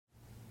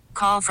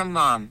call from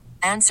mom.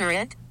 Answer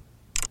it.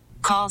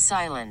 Call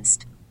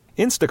silenced.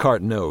 Instacart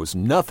knows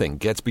nothing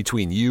gets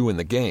between you and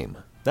the game.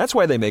 That's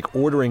why they make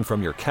ordering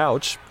from your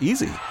couch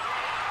easy.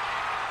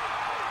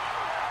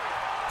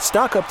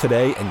 Stock up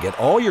today and get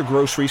all your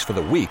groceries for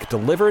the week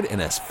delivered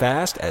in as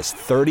fast as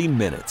 30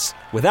 minutes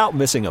without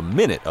missing a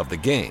minute of the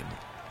game.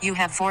 You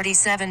have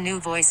 47 new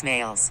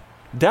voicemails.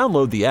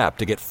 Download the app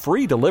to get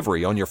free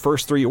delivery on your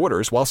first 3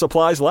 orders while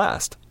supplies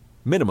last.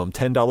 Minimum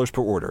 $10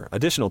 per order.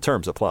 Additional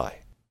terms apply.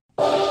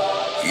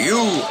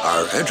 You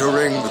are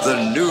entering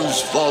the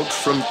News Vault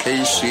from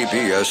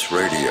KCBS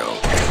Radio.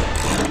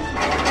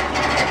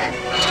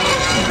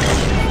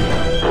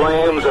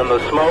 Flames and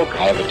the smoke.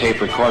 I have a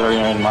tape recorder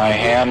in my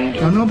hand.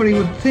 Now, nobody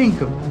would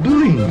think of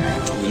doing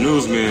that. The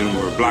newsmen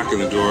were blocking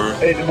the door.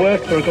 It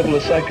worked for a couple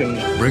of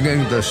seconds.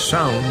 Bringing the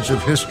sounds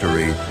of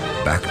history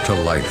back to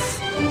life.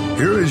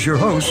 Here is your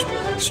host,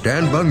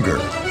 Stan Bunger.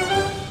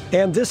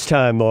 And this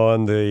time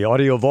on the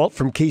Audio Vault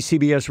from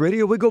KCBS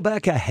Radio, we go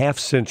back a half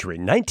century,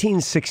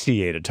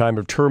 1968, a time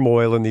of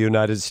turmoil in the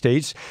United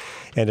States,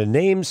 and a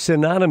name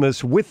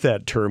synonymous with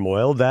that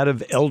turmoil, that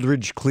of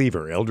Eldridge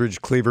Cleaver.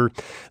 Eldridge Cleaver,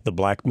 the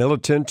black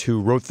militant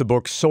who wrote the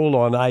book Soul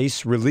on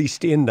Ice,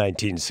 released in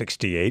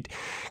 1968.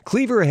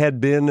 Cleaver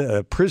had been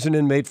a prison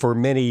inmate for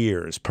many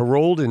years,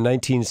 paroled in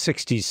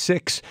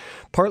 1966,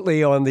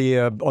 partly on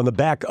the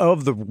back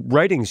of the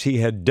writings he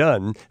had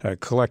done, a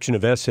collection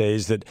of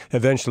essays that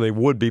eventually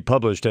would be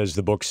published as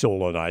the book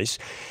Soul on Ice.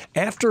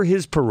 After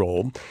his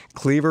parole,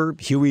 Cleaver,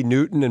 Huey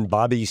Newton, and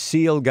Bobby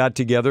Seale got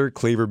together.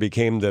 Cleaver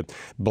became the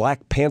Black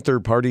Panther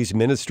Party's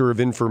Minister of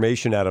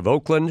Information out of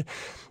Oakland,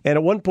 and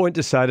at one point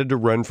decided to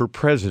run for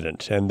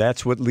president. And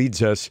that's what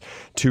leads us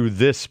to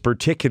this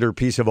particular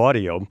piece of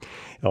audio.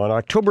 On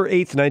October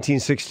 8th,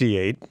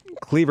 1968,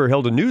 Cleaver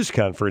held a news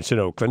conference in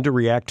Oakland to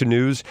react to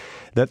news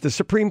that the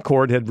Supreme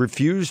Court had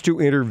refused to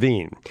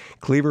intervene.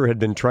 Cleaver had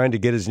been trying to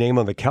get his name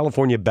on the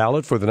California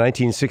ballot for the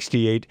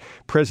 1968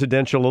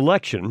 presidential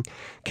election.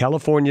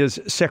 California's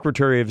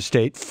Secretary of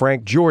State,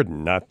 Frank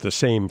Jordan, not the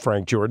same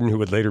Frank Jordan who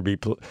would later be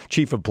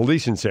chief of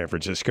police in San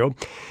Francisco.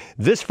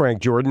 This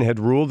Frank Jordan had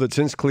ruled that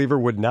since Cleaver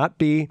would not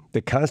be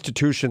the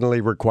constitutionally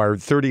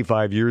required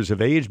 35 years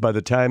of age by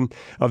the time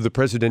of the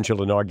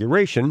presidential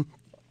inauguration,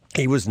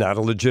 he was not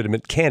a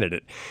legitimate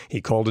candidate. He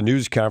called a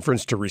news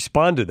conference to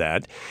respond to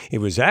that. It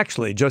was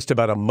actually just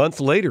about a month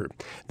later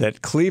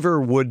that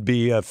Cleaver would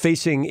be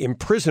facing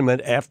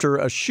imprisonment after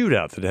a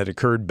shootout that had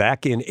occurred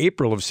back in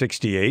April of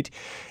 68.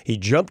 He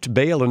jumped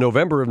bail in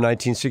November of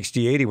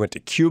 1968. He went to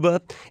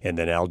Cuba and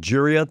then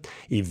Algeria,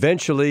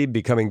 eventually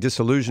becoming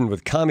disillusioned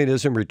with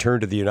communism,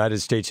 returned to the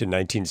United States in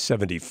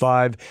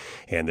 1975,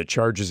 and the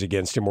charges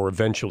against him were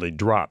eventually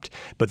dropped.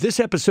 But this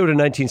episode in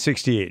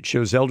 1968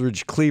 shows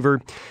Eldridge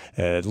Cleaver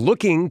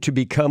looking to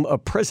become a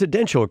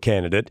presidential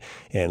candidate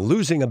and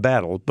losing a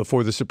battle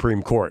before the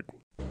Supreme Court.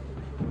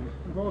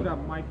 We've all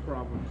got mic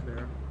problems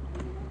there.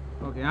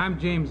 Okay, I'm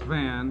James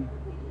Vann,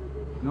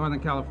 Northern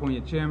California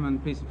Chairman,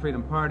 Peace and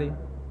Freedom Party.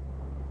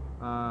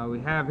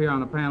 We have here on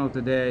the panel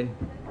today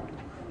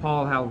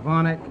Paul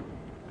Halvonik,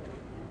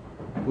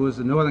 who is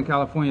the Northern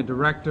California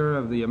Director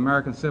of the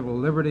American Civil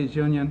Liberties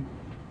Union,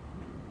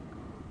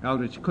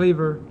 Eldridge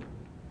Cleaver,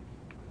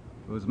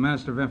 who is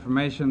Minister of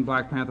Information,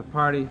 Black Panther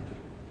Party,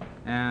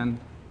 and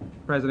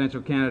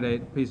presidential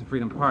candidate, Peace and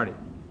Freedom Party.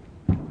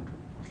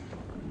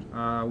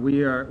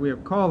 We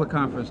have called the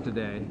conference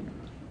today,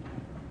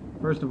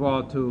 first of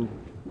all, to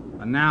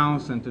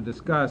announce and to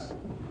discuss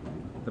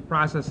the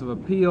process of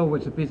appeal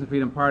which the Peace and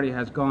Freedom Party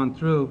has gone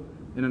through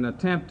in an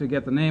attempt to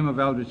get the name of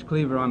Eldridge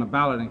Cleaver on the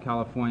ballot in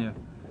California,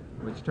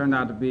 which turned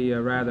out to be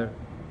a rather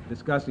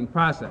disgusting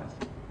process.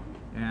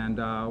 And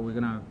we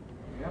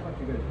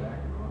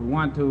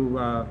want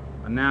to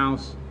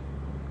announce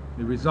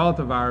the result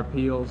of our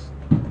appeals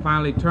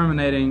finally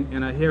terminating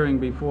in a hearing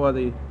before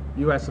the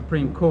U.S.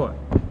 Supreme Court.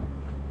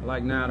 I'd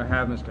like now to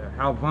have Mr.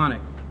 Halvonik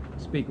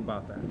speak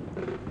about that.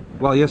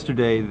 Well,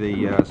 yesterday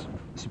the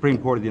Supreme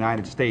Court of the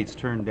United States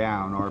turned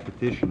down our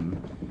petition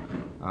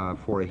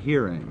for a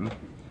hearing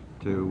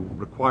to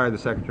require the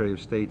Secretary of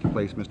State to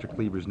place Mr.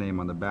 Cleaver's name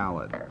on the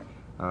ballot.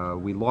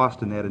 We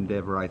lost in that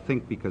endeavor, I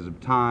think, because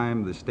of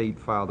time. The state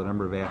filed a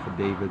number of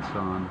affidavits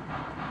on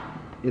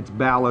its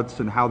ballots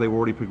and how they were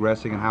already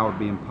progressing and how it would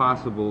be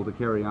impossible to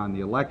carry on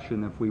the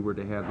election if we were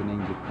to have the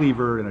names of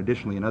Cleaver and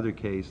additionally, in another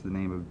case, the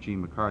name of Gene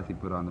McCarthy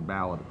put on the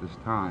ballot at this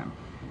time.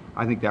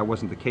 I think that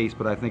wasn't the case,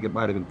 but I think it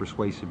might have been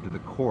persuasive to the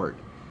court.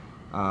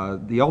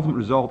 The ultimate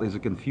result is a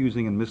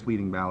confusing and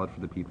misleading ballot for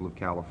the people of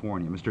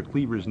California. Mr.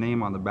 Cleaver's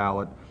name on the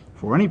ballot,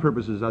 for any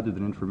purposes other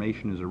than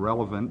information, is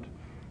irrelevant.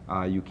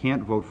 You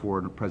can't vote for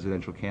a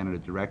presidential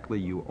candidate directly.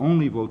 You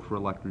only vote for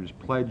electors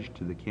pledged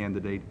to the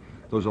candidate.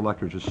 Those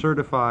electors are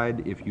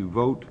certified. If you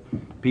vote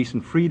Peace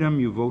and Freedom,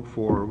 you vote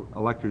for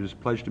electors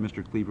pledged to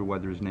Mr. Cleaver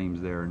whether his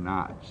name's there or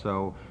not.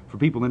 So for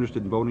people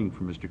interested in voting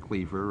for Mr.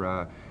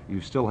 Cleaver,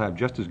 you still have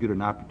just as good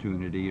an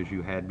opportunity as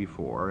you had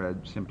before.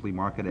 Simply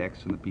mark an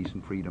X in the Peace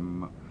and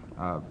Freedom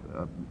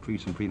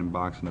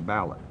box in the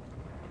ballot.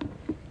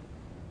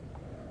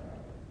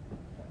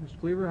 Mr.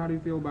 Cleaver, how do you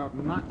feel about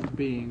not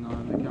being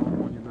on the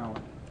California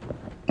ballot?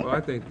 Well,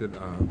 I think that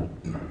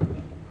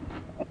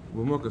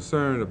we're more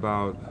concerned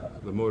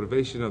about the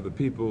motivation of the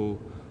people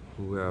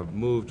who have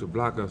moved to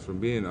block us from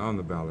being on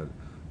the ballot.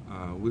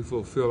 We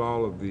fulfill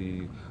all of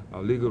the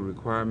legal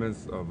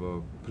requirements of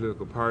a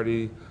political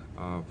party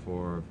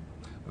for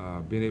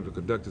being able to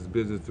conduct its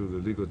business through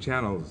the legal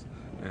channels,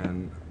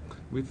 and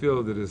we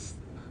feel that it's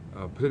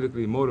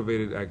politically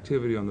motivated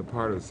activity on the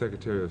part of the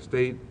Secretary of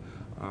State.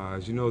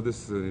 As you know,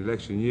 this is an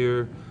election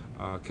year.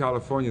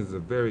 California is a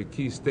very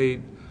key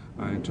state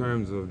in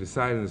terms of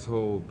deciding this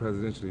whole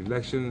presidential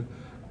election,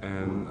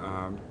 and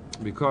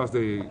because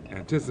they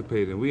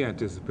anticipate, and we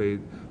anticipate,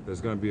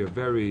 there's going to be a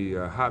very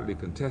hotly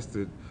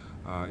contested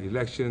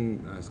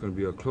election. It's going to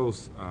be a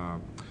close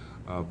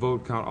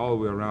vote count all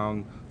the way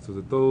around, so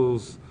that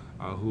those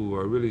who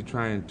are really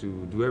trying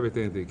to do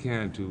everything they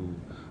can to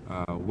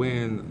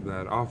win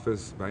that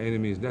office by any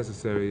means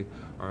necessary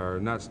are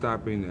not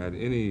stopping at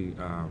any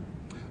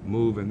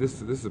move. And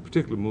this is a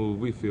particular move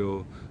we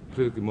feel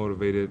politically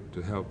motivated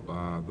to help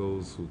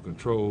those who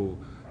control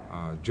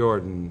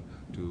Jordan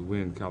to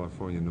win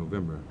California in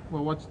November.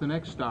 Well, what's the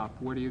next stop?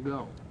 Where do you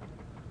go?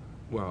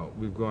 Well,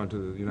 we've gone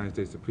to the United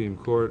States Supreme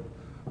Court.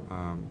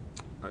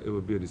 It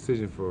would be a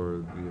decision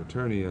for the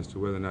attorney as to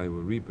whether or not he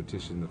will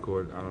re-petition the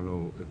court. I don't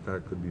know if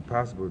that could be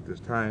possible at this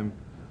time,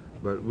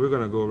 but we're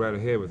going to go right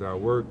ahead with our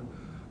work,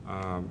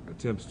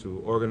 attempts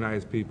to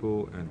organize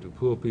people and to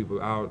pull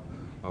people out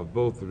of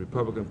both the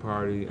Republican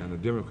Party and the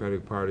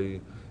Democratic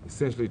Party,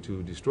 essentially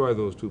to destroy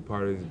those two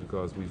parties,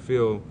 because we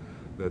feel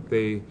that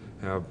they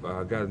have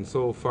gotten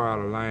so far out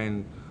of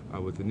line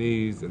with the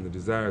needs and the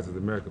desires of the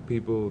American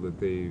people that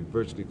they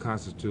virtually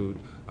constitute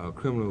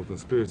criminal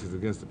conspiracies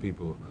against the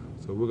people.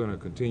 So we're going to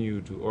continue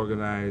to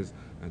organize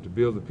and to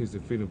build the Peace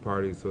and Freedom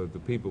Party so that the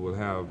people will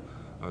have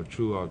a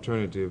true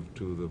alternative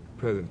to the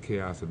present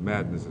chaos and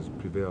madness that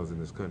prevails in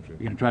this country.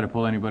 You going to try to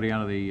pull anybody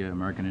out of the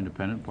American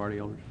Independent Party,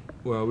 Eldridge?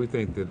 Well, we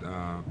think that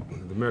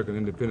the American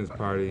Independence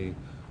Party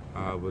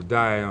will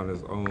die on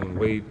its own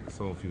weight,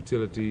 its own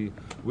futility.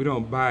 We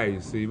don't buy,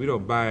 you see, we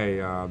don't buy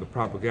the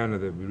propaganda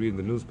that we read in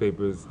the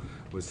newspapers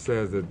which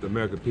says that the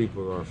American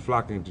people are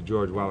flocking to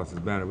George Wallace's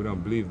banner. We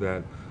don't believe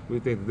that. We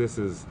think that this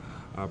is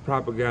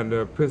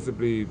propaganda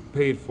principally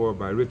paid for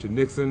by Richard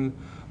Nixon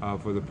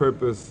for the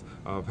purpose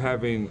of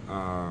having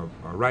a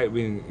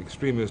right-wing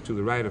extremist to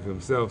the right of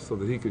himself so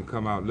that he could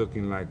come out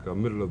looking like a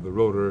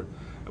middle-of-the-roader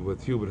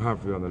with Hubert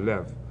Humphrey on the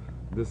left.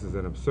 This is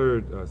an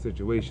absurd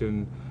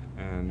situation,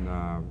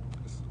 and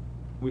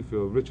we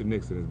feel Richard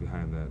Nixon is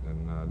behind that.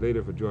 And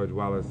later for George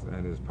Wallace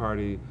and his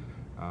party,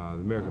 the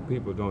American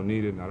people don't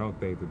need it, and I don't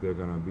think that they're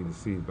going to be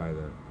deceived by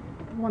that.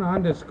 I want to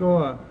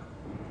underscore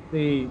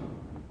the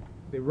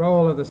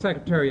role of the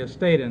Secretary of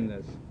State in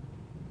this.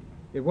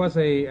 It was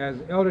as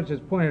Eldridge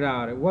has pointed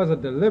out, it was a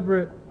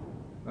deliberate,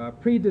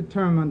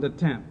 predetermined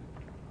attempt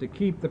to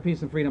keep the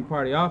Peace and Freedom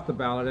Party off the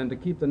ballot and to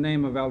keep the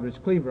name of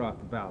Eldridge Cleaver off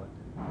the ballot.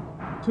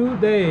 2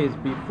 days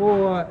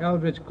before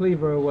Eldridge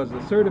Cleaver was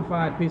the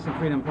certified Peace and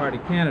Freedom Party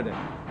candidate,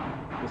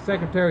 the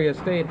Secretary of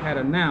State had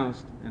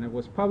announced, and it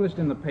was published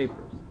in the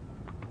papers,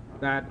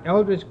 that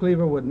Eldridge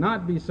Cleaver would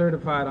not be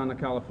certified on the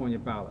California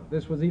ballot.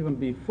 This was even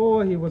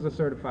before he was a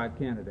certified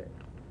candidate.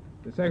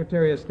 The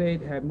Secretary of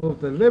State had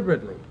moved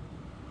deliberately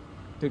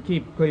to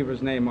keep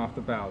Cleaver's name off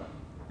the ballot.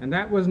 And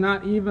that was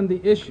not even the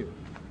issue.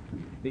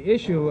 The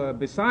issue,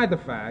 beside the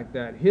fact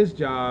that his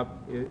job,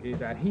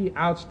 that he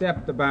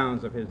outstepped the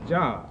bounds of his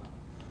job,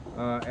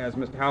 as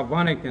Mr.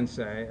 Halvonik can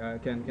say,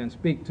 can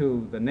speak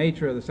to the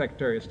nature of the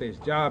Secretary of State's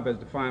job as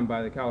defined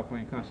by the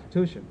California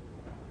Constitution.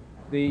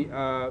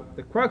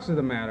 The crux of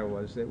the matter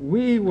was that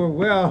we were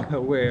well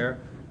aware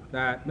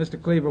that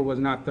Mr. Cleaver was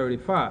not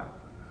 35.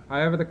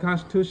 However, the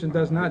Constitution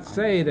does not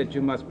say that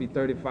you must be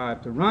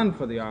 35 to run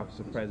for the office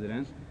of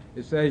president.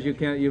 It says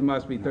you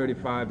must be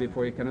 35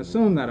 before you can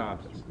assume that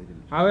office.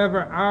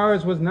 However,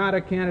 ours was not a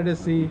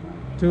candidacy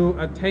to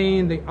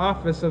attain the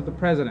office of the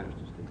president.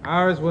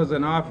 Ours was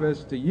an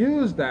office to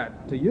use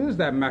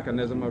that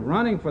mechanism of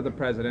running for the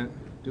president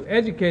to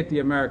educate the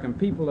American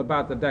people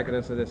about the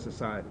decadence of this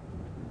society.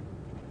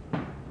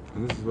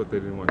 And this is what they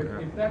didn't want to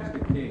happen. If that's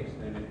the case,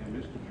 then,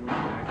 and Mr. Jordan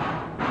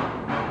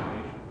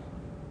actually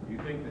do you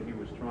think that he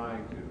was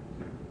trying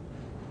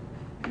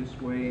to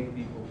dissuade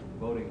people from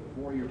voting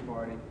for your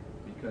party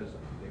because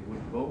they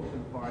would vote for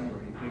the party, or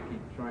do you think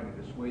he's trying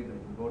to dissuade them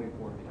from voting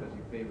for it because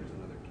he favors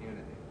another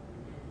candidate?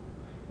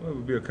 Well, it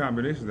would be a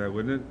combination of that,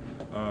 wouldn't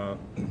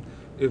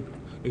it?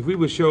 If we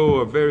would show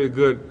a very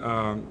good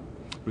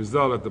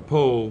result at the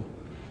poll,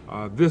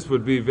 this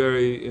would be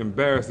very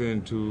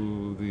embarrassing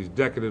to these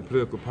decadent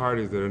political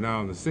parties that are now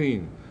on the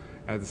scene.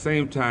 At the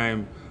same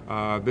time,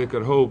 they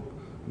could hope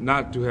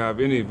not to have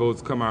any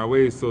votes come our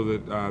way so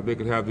that they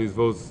could have these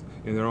votes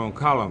in their own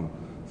column.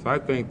 So I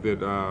think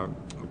that a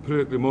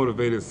politically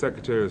motivated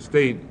Secretary of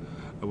State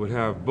would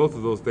have both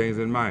of those things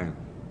in mind.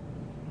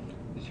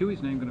 Is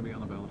Huey's name going to be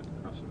on the ballot?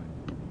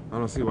 I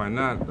don't see why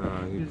not.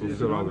 He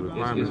fulfilled all the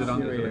requirements. Is it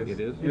on?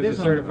 It is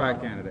a certified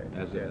candidate.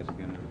 As a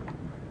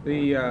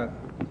candidate.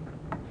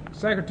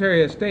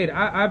 Secretary of State,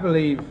 I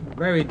believe,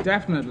 very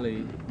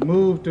definitely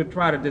moved to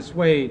try to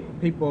dissuade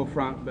people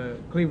from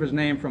Cleaver's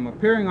name from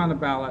appearing on the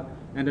ballot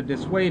and to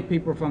dissuade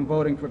people from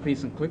voting for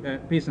peace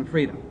and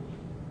freedom.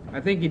 I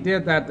think he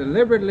did that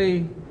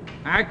deliberately,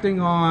 acting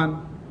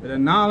on the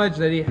knowledge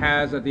that he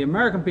has that the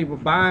American people,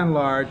 by and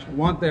large,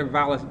 want their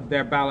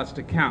ballots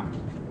to count.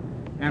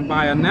 And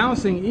by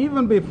announcing,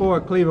 even before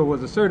Cleaver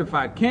was a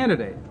certified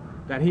candidate,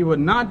 that he would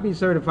not be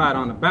certified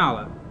on the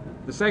ballot,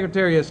 the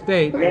Secretary of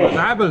State was,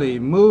 I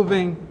believe,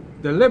 moving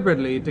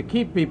deliberately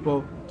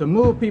to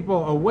move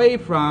people away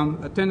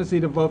from a tendency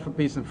to vote for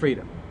peace and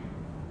freedom.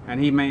 And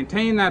he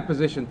maintained that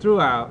position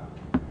throughout,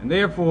 and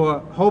therefore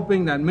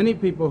hoping that many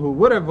people who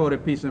would have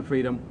voted peace and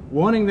freedom,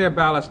 wanting their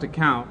ballots to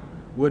count,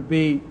 would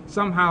be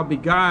somehow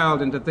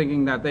beguiled into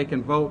thinking that they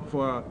can vote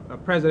for a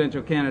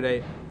presidential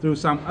candidate through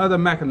some other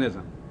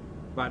mechanism.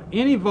 But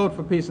any vote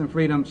for peace and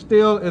freedom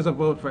still is a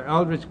vote for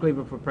Eldridge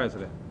Cleaver for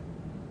president.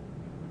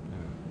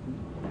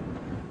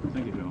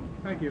 Thank you, Joe.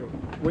 Thank you.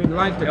 We'd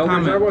like to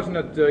Eldridge, comment. I wasn't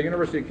at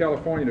University of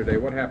California today.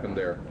 What happened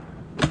there?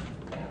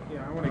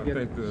 Yeah, I want to get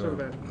some of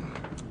that.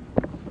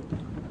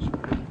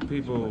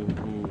 People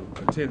who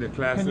attended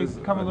classes. Can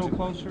you come a little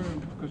closer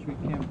because we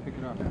can't pick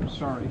it up? I'm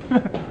sorry.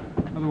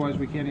 Otherwise,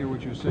 we can't hear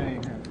what you're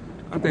saying.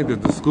 I think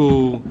that the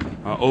school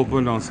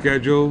opened on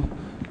schedule.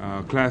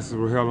 Classes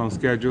were held on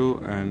schedule,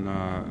 and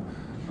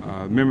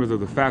members of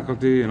the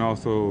faculty and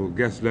also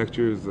guest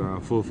lecturers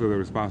fulfill their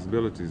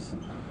responsibilities.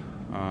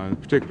 In a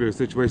particular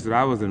situation that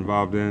I was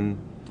involved in,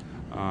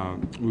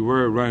 we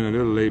were running a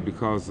little late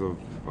because of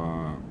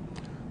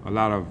a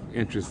lot of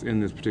interest in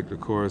this particular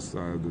course.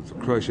 There's a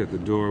crush at the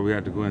door. We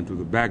had to go in through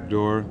the back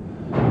door.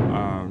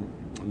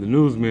 The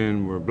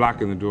newsmen were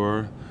blocking the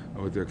door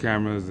with their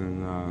cameras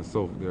and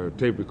so their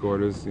tape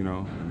recorders, you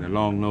know, and their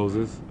long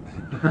noses.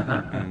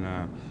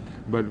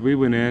 But we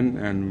went in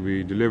and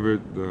we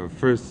delivered the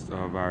first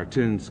of our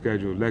 10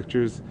 scheduled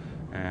lectures,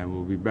 and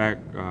we'll be back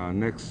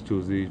next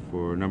Tuesday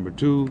for number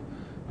 2.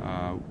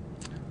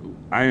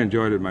 I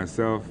enjoyed it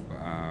myself.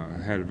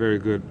 Had a very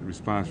good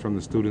response from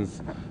the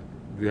students.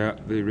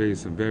 They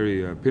raised some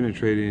very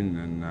penetrating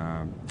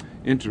and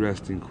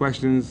interesting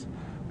questions,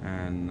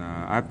 and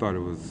I thought it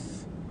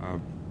was a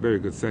very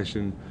good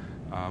session.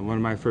 One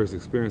of my first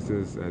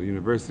experiences at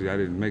university, I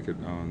didn't make it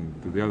on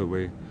through the other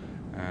way,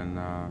 and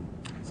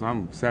so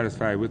I'm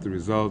satisfied with the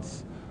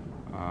results.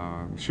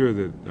 I'm sure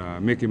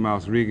that Mickey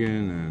Mouse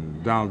Regan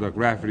and Donald Duck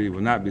Rafferty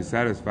will not be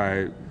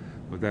satisfied,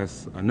 but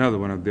that's another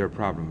one of their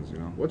problems, you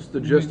know. What's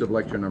the gist of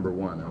lecture number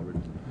 1, Albert?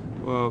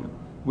 Well,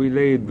 we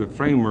laid the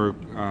framework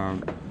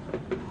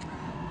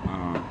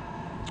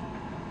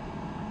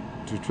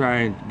to try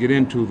and get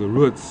into the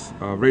roots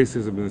of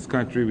racism in this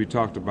country. We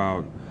talked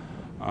about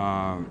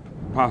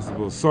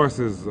possible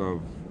sources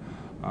of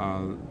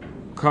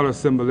color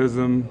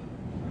symbolism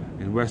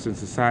in Western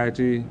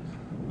society,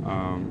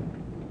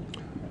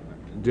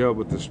 dealt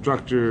with the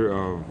structure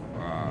of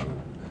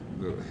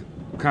the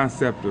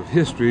concept of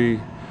history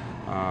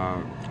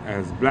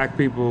as black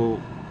people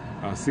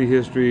see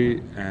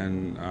history,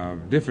 and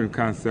different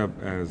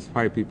concept as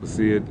white people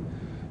see it.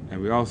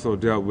 And we also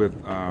dealt with,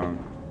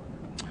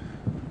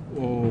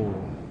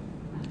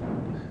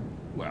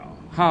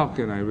 how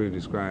can I really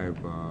describe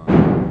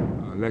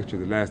a lecture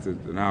that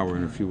lasted an hour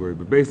in a few words?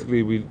 But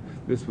basically,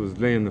 this was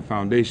laying the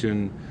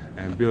foundation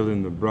and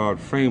building the broad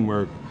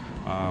framework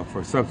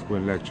for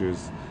subsequent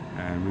lectures.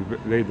 And we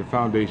laid the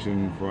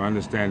foundation for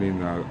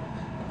understanding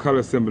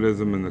color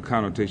symbolism and the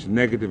connotation,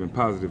 negative and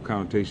positive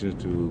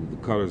connotations to the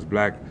colors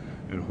black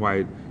and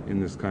white in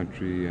this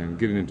country, and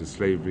getting into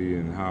slavery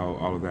and how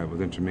all of that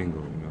was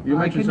intermingled. You know? You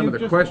mentioned some of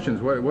the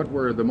questions. What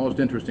were the most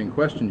interesting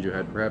questions you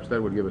had? Perhaps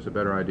that would give us a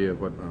better idea of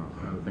how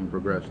the thing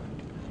progressed.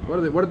 What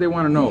did they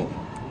want to know?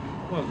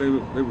 Well, they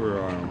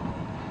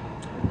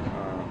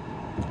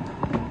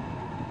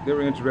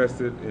were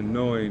interested in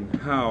knowing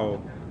how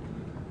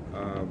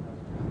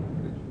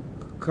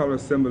color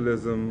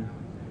symbolism,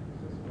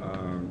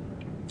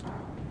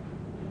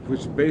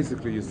 which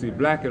basically, you see,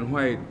 black and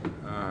white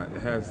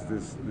has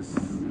this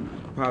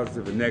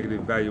positive and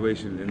negative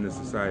valuation in this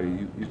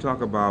society. You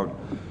talk about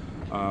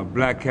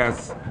black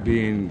cats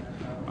being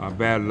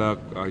bad luck.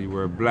 You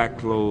wear black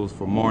clothes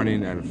for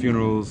mourning at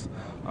funerals.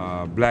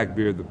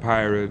 Blackbeard the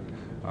pirate.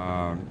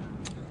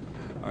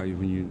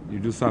 When you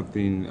do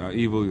something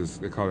evil,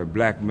 they call it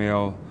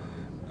blackmail.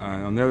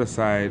 On the other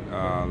side,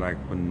 like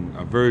when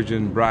a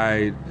virgin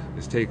bride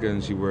is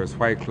taken, she wears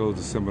white clothes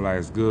to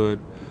symbolize good.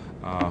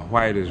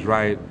 White is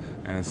right,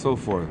 and so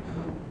forth.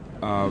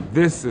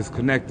 This is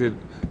connected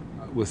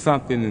with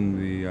something in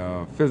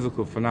the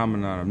physical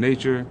phenomenon of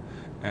nature,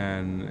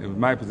 and it was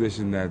my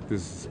position that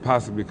this is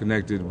possibly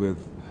connected with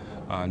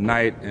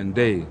night and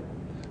day.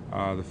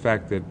 The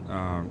fact that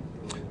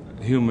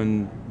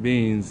human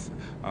beings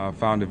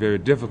found it very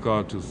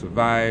difficult to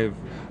survive,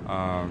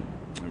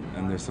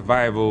 and their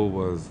survival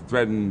was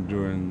threatened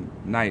during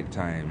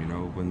nighttime. You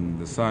know, when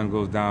the sun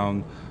goes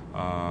down,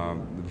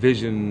 the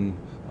vision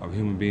of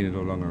human being is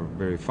no longer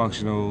very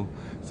functional.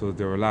 So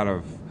there were a lot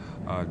of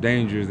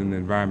dangers in the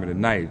environment at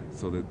night,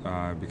 so that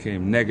it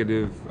became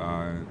negative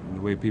in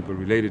the way people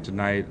related to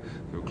night.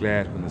 They were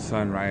glad when the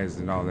sun rises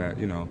and all that,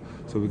 you know.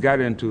 So we got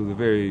into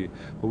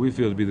what we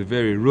feel to be the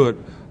very root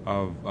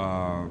of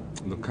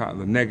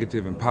the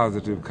negative and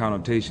positive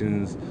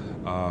connotations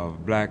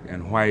of black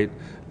and white,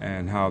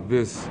 and how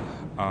this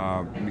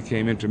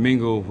became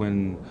intermingled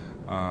when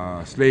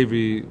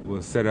slavery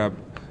was set up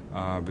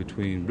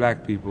between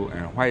black people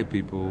and white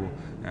people,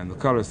 and the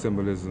color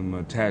symbolism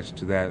attached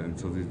to that, and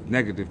so the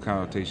negative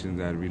connotations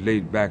that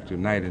relate back to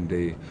night and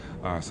day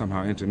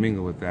somehow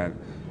intermingle with that,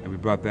 and we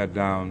brought that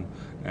down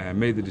and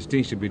made the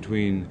distinction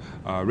between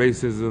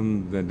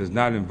racism that does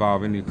not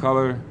involve any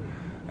color,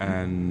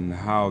 and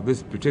how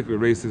this particular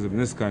racism in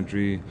this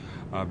country,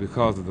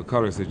 because of the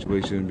color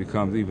situation,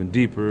 becomes even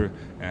deeper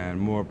and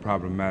more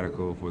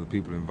problematical for the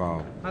people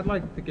involved. I'd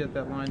like to get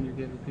that line you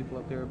gave the people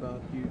up there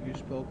about you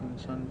spoke and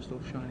the sun was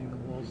still shining, the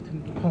walls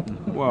didn't fall.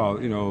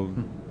 Well, you know,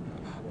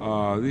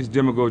 these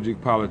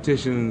demagogic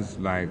politicians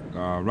like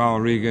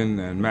Ronald Reagan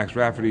and Max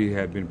Rafferty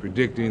had been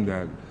predicting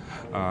that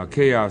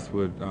chaos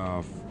would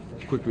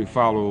quickly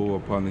follow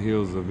upon the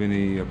heels of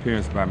any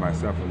appearance by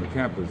myself on the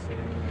campus.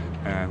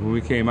 And when we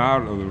came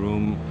out of the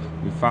room,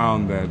 we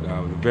found that it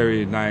was a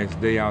very nice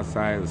day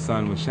outside. The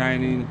sun was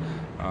shining.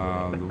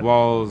 The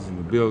walls and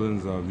the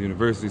buildings of the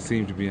university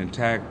seemed to be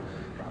intact.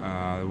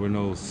 There were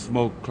no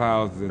smoke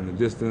clouds in the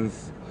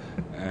distance.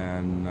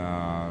 And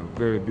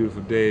very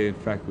beautiful day. In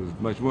fact, it was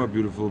much more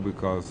beautiful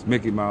because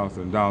Mickey Mouse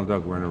and Donald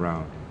Duck weren't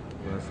around.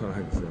 Well, that's all I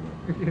can say.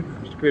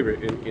 Mr. Cleaver,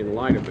 in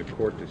light of the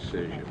court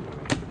decision,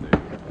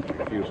 the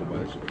refusal by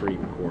the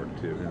Supreme Court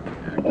to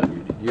act,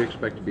 do you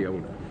expect to be able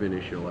to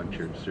finish your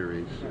lecture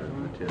series,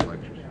 10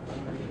 lectures?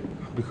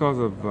 Because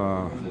of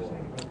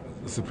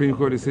the Supreme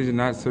Court decision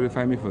not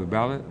certifying me for the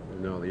ballot?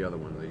 No, the other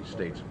one, the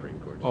state Supreme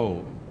Court.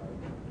 Oh.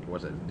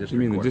 Was it You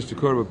mean the District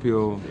Court of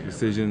Appeal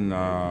decision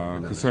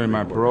concerning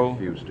my parole?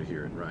 Refused to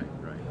hear it, right.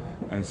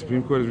 And the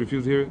Supreme Court has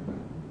refused to hear it?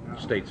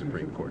 State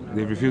Supreme Court.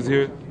 They've refused to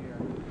hear it?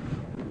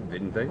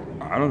 Didn't they?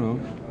 I don't know.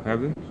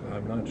 Have they?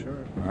 I'm not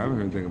sure. I haven't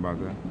heard anything about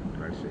that.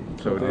 I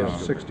see. So they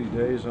have 60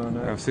 days on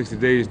that? I have 60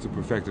 days to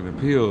perfect an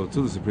appeal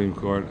to the Supreme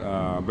Court.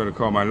 I better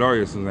call my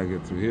lawyer as soon as I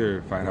get through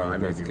here, find out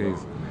if that's the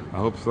case. I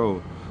hope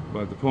so.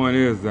 But the point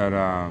is that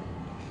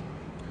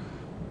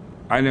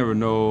I never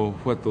know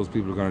what those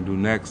people are going to do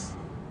next,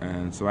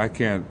 and so I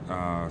can't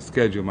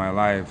schedule my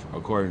life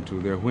according to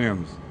their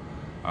whims.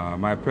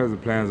 My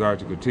present plans are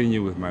to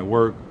continue with my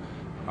work.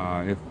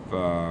 If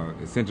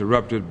it's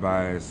interrupted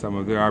by some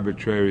of their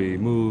arbitrary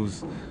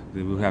moves,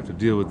 then we'll have to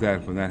deal with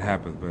that when that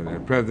happens. But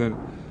at present,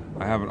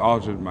 I haven't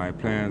altered my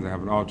plans, I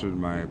haven't altered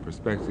my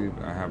perspective,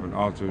 I haven't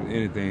altered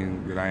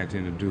anything that I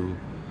intend to do,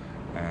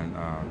 and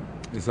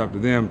it's up to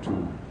them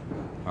to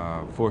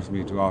force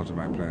me to alter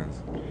my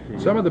plans.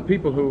 Some of the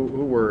people who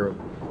were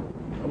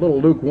a little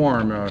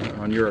lukewarm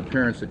on your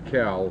appearance at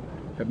Cal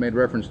have made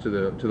reference to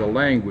the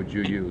language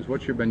you use.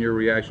 What's been your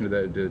reaction to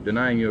that, to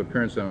denying your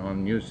appearance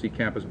on UC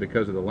campus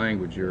because of the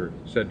language you're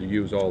said to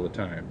use all the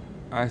time?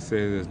 I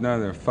say there's none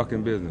of their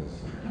fucking business.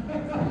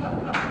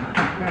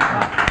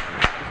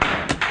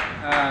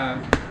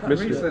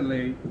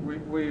 Recently,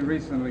 we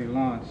recently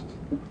launched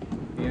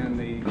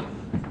in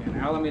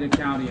Alameda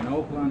County, in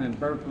Oakland, and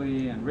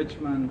Berkeley, and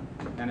Richmond,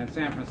 and in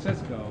San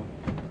Francisco,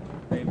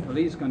 a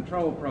police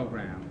control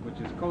program, which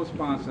is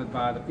co-sponsored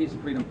by the Peace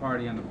and Freedom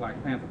Party and the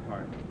Black Panther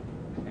Party.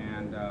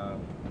 And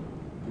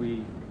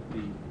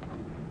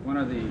one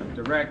of the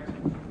direct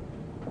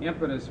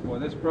impetus for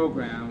this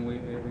program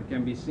it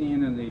can be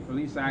seen in the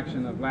police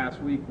action of last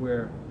week,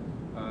 where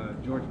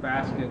George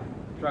Basket,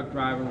 truck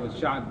driver, was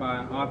shot by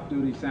an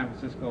off-duty San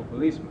Francisco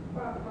policeman,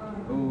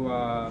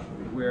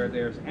 where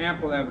there's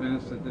ample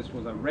evidence that this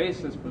was a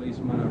racist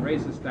policeman, a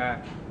racist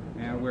act,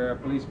 and where a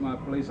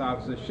police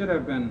officer should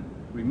have been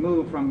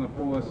removed from the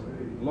force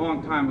a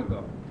long time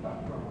ago.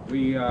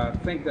 We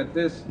think that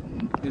this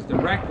is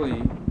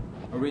directly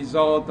a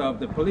result of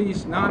the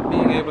police not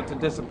being able to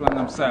discipline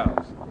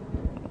themselves.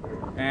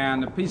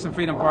 And the Peace and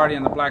Freedom Party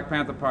and the Black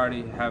Panther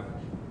Party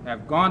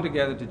have gone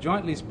together to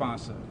jointly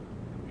sponsor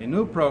a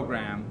new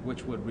program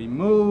which would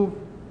remove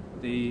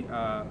the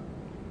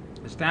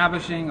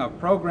establishing of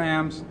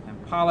programs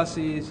and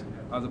policies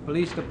of the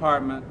police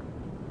department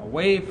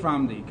away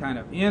from the kind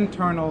of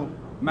internal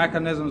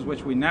mechanisms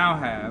which we now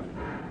have,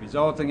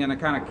 resulting in a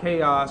kind of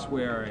chaos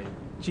where a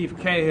Chief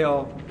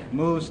Cahill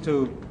moves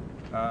to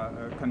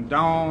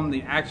condone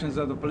the actions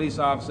of the police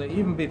officer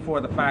even before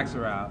the facts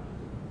are out.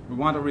 We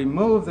want to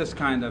remove this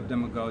kind of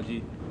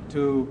demagogy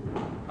to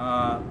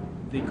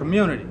the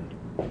community,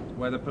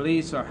 where the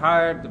police are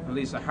hired. The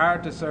police are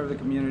hired to serve the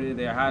community.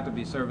 They are hired to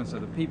be servants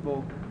of the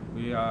people.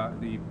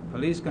 The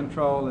Police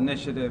Control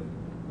Initiative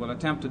will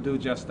attempt to do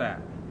just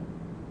that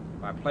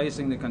by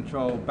placing the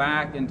control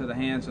back into the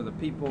hands of the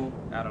people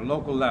at a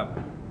local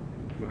level.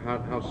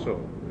 How so?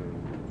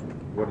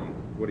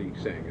 What are you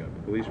saying?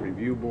 A police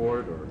review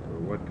board, or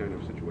what kind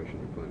of situation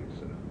are you planning to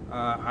set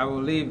up? I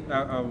will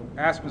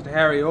ask Mr.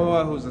 Harry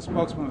Orr, who's the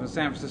spokesman for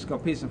San Francisco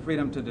Peace and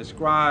Freedom, to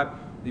describe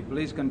the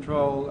police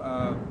control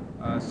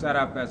set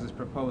up as is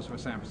proposed for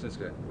San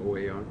Francisco.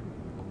 OAR?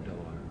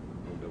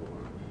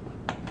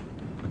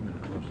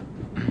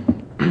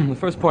 The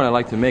first point I'd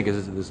like to make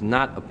is that it's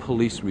not a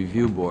police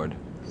review board.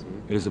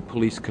 It is a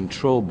police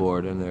control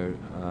board, and they're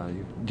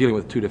dealing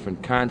with two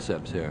different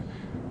concepts here.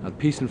 The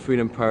Peace and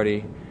Freedom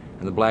Party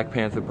and the Black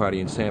Panther Party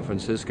in San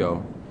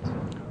Francisco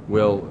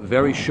will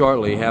very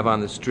shortly have on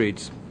the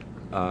streets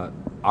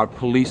our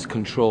police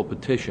control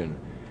petition.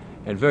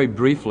 And very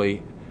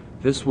briefly,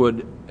 this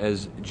would,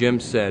 as Jim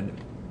said,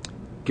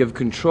 give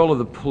control of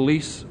the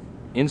police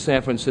in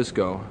San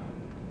Francisco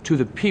to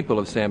the people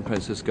of San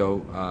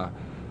Francisco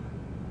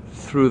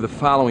through the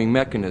following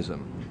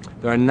mechanism.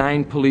 There are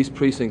 9 police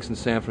precincts in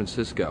San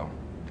Francisco.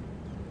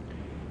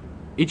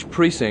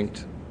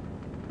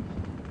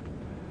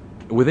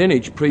 Within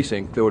each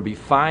precinct, there would be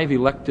 5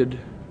 elected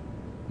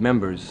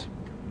members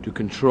to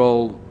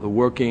control the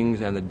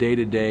workings and the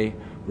day-to-day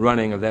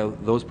running of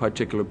those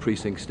particular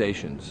precinct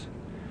stations.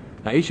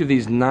 Now, each of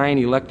these 9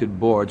 elected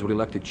boards would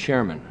elect a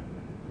chairman.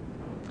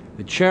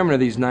 The chairman of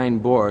these 9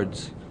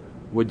 boards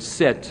would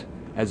sit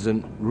as a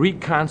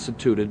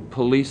reconstituted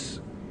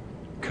police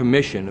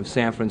commission of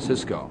San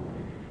Francisco,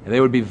 and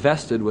they would be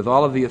vested with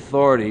all of the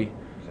authority.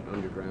 Is it an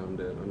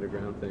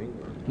underground thing?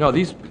 Or? No,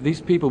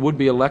 these people would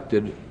be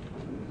elected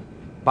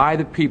by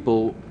the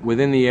people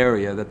within the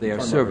area that they are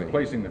serving.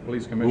 Replacing the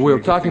police commission. We're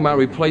talking about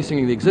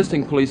replacing the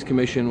existing police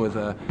commission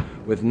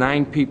with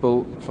 9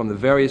 people from the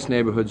various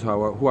neighborhoods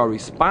who are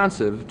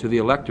responsive to the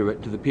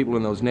electorate, to the people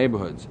in those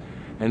neighborhoods.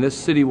 And this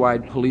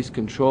citywide police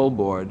control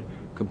board,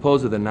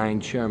 composed of the 9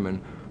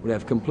 chairmen, would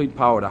have complete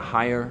power to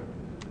hire,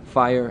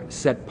 fire,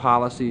 set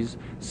policies,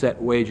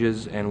 set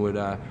wages, and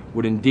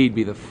would indeed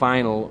be the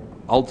final,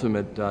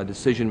 ultimate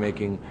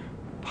decision-making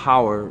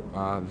power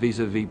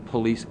vis-a-vis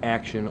police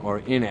action or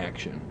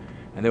inaction.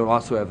 And they would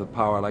also have the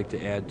power, I'd like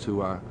to add,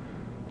 to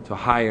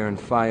hire and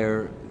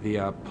fire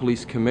the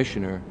police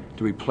commissioner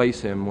to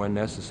replace him when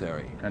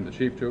necessary. And the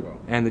chief, too?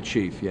 And the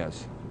chief,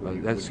 yes.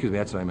 Excuse me,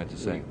 that's what I meant to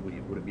say.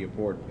 Would it be a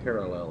board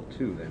parallel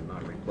to then,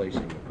 not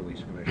replacing the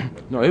police commission?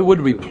 No, it would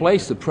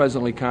replace the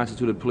presently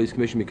constituted police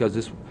commission because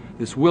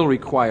this will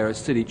require a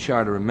city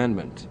charter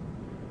amendment.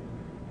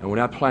 And we're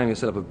not planning to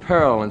set up a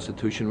parallel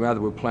institution. Rather,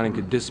 we're planning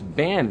to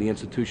disband the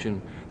institution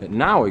that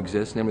now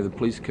exists, namely the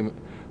police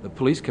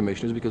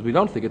commissioners, because we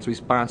don't think it's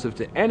responsive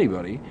to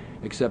anybody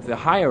except the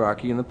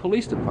hierarchy in the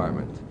police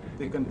department.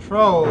 The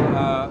control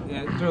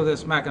through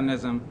this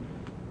mechanism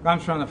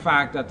comes from the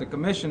fact that the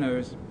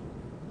commissioners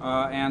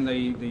and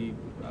the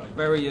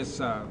various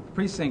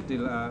precinct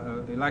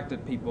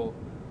elected people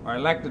are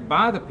elected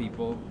by the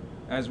people,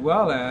 as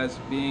well as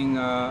being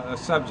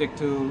subject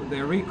to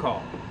their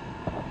recall.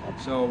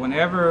 So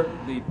whenever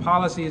the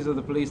policies of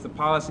the police, the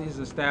policies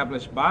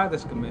established by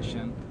this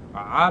commission,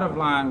 are out of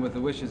line with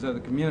the wishes of the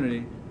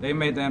community, they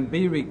may then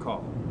be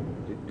recalled.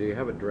 Do you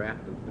have a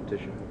draft of the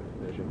petition?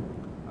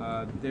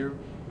 I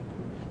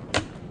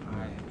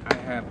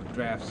have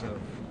drafts of.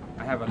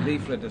 I have a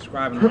leaflet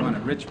describing the one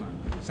in Richmond.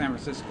 San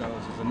Francisco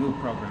is a new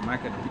program. I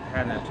could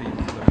hand that to you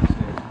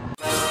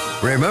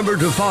downstairs. Remember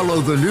to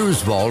follow the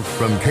News Vault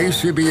from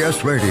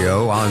KCBS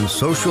Radio on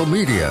social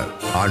media.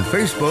 On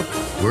Facebook,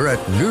 we're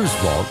at News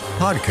Vault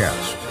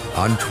Podcast.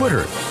 On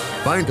Twitter,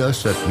 find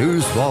us at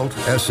News Vault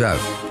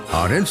SF.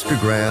 On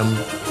Instagram,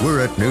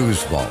 we're at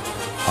News Vault.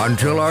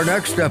 Until our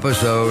next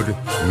episode,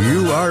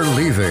 you are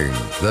leaving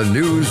the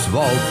News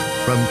Vault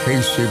from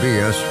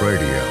KCBS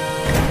Radio.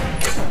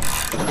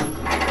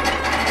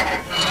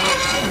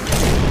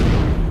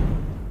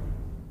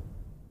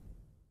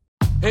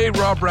 Hey,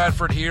 Rob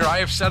Bradford here. I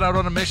have set out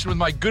on a mission with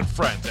my good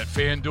friends at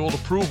FanDuel to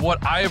prove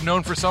what I have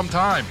known for some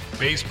time.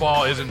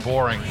 Baseball isn't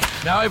boring.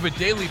 Now I have a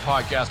daily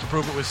podcast to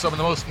prove it with some of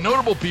the most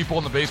notable people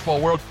in the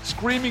baseball world,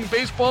 screaming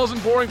baseball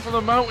isn't boring from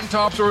the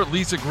mountaintops, or at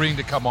least agreeing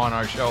to come on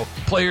our show.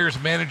 Players,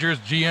 managers,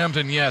 GMs,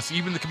 and yes,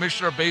 even the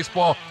commissioner of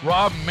baseball,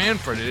 Rob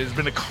Manfred. It has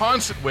been a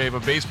constant wave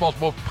of baseball's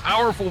most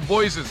powerful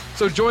voices.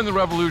 So join the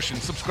revolution.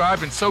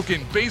 Subscribe and soak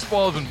in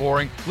Baseball Isn't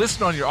Boring.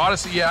 Listen on your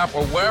Odyssey app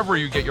or wherever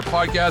you get your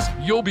podcasts.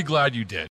 You'll be glad you did.